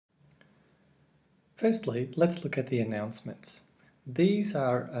Firstly, let's look at the announcements. These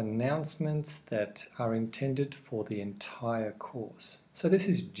are announcements that are intended for the entire course. So this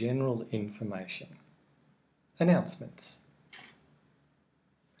is general information. Announcements.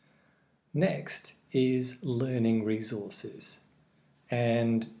 Next is learning resources.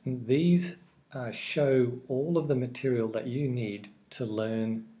 And these show all of the material that you need to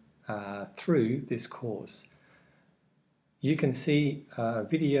learn through this course. You can see a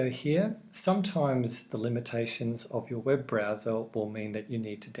video here. Sometimes the limitations of your web browser will mean that you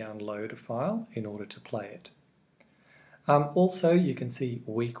need to download a file in order to play it. Also, you can see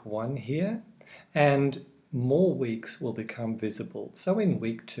week 1 here, and more weeks will become visible. So in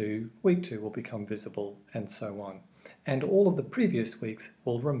week 2 will become visible, and so on. And all of the previous weeks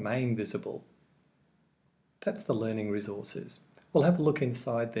will remain visible. That's the learning resources. We'll have a look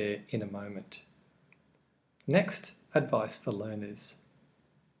inside there in a moment. Next, advice for learners.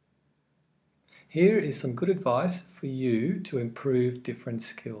 Here is some good advice for you to improve different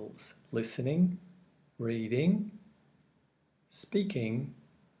skills: listening, reading, speaking,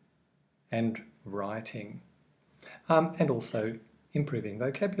 and writing, and also improving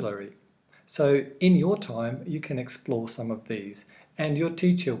vocabulary. So in your time, you can explore some of these, and your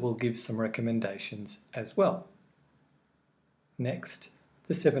teacher will give some recommendations as well. Next,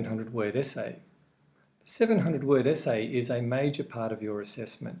 the 700-word essay. The 700-word essay is a major part of your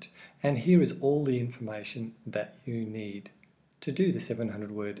assessment, and here is all the information that you need to do the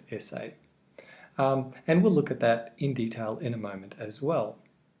 700-word essay. And we'll look at that in detail in a moment as well.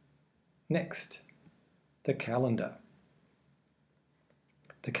 Next, the calendar.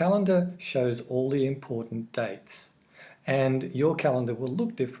 The calendar shows all the important dates, and your calendar will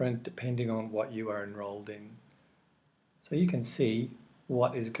look different depending on what you are enrolled in. So you can see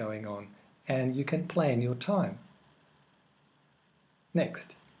what is going on, and you can plan your time.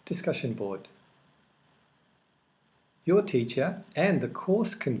 Next, discussion board. Your teacher and the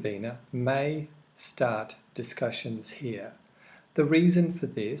course convener may start discussions here. The reason for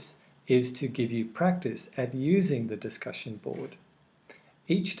this is to give you practice at using the discussion board.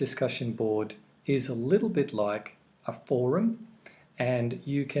 Each discussion board is a little bit like a forum, and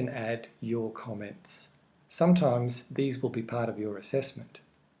you can add your comments. Sometimes these will be part of your assessment.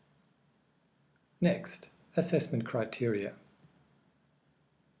 Next, assessment criteria.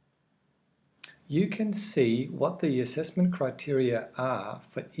 You can see what the assessment criteria are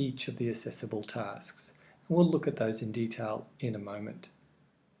for each of the assessable tasks, and we'll look at those in detail in a moment.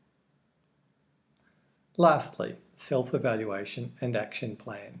 Lastly, self-evaluation and action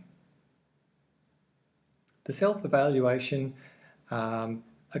plan. The self-evaluation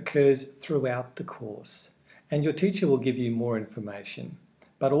occurs throughout the course, and your teacher will give you more information,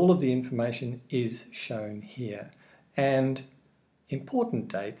 but all of the information is shown here, and important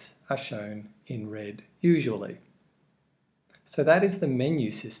dates are shown in red usually. So that is the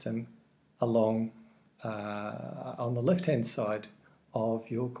menu system along on the left-hand side of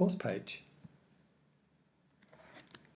your course page.